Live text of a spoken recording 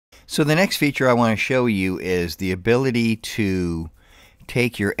So the next feature I want to show you is the ability to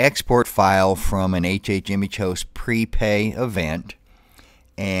take your export file from an hhimagehost prepay event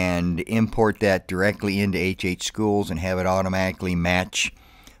and import that directly into hhschools and have it automatically match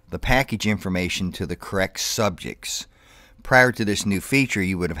the package information to the correct subjects. Prior to this new feature,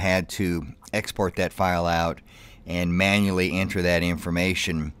 you would have had to export that file out and manually enter that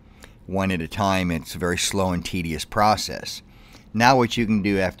information one at a time. It's a very slow and tedious process. Now what you can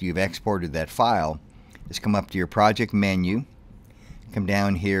do after you've exported that file is come up to your project menu, come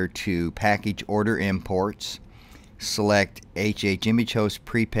down here to Package Order Imports, select hhimagehost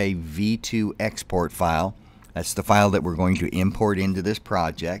prepay v2 export file. That's the file that we're going to import into this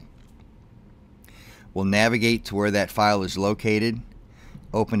project. We'll navigate to where that file is located,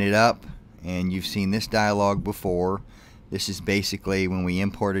 open it up, and you've seen this dialog before. This is basically when we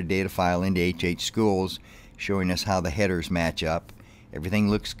import a data file into hhschools, showing us how the headers match up. Everything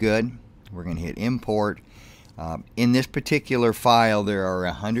looks good. We're going to hit import. In this particular file there are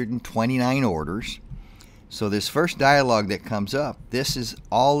 129 orders. So this first dialog that comes up, this is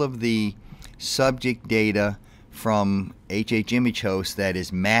all of the subject data from hhimagehost that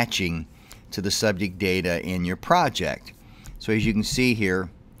is matching to the subject data in your project. So as you can see here,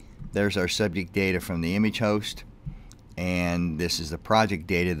 there's our subject data from the image host, and this is the project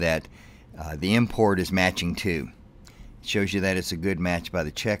data that the import is matching to. It shows you that it's a good match by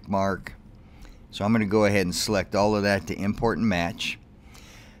the check mark. So I'm going to go ahead and select all of that to import and match.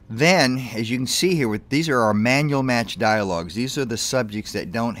 Then, as you can see here, these are our manual match dialogues. These are the subjects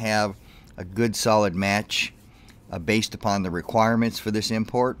that don't have a good solid match based upon the requirements for this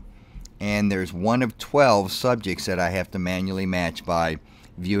import. And there's one of 12 subjects that I have to manually match by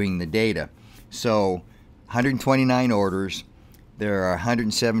viewing the data. So 129 orders. There are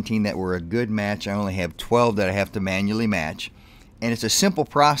 117 that were a good match. I only have 12 that I have to manually match. And it's a simple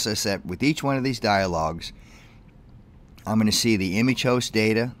process that with each one of these dialogues, I'm going to see the image host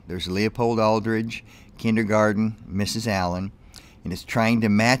data. There's Leopold Aldridge, kindergarten, Mrs. Allen, and it's trying to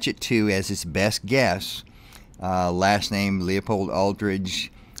match it to, as its best guess, last name Leopold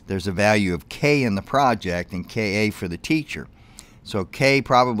Aldridge. There's a value of K in the project and KA for the teacher. So K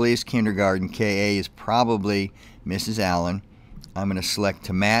probably is kindergarten, KA is probably Mrs. Allen. I'm going to select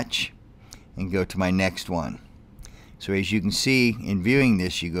to match and go to my next one. So as you can see in viewing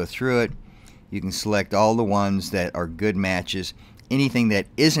this, you go through it, you can select all the ones that are good matches. Anything that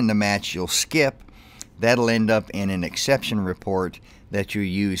isn't a match you'll skip. That'll end up in an exception report that you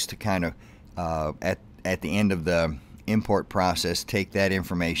use to kind of at the end of the import process take that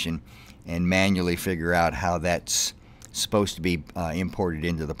information and manually figure out how that's supposed to be imported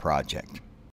into the project.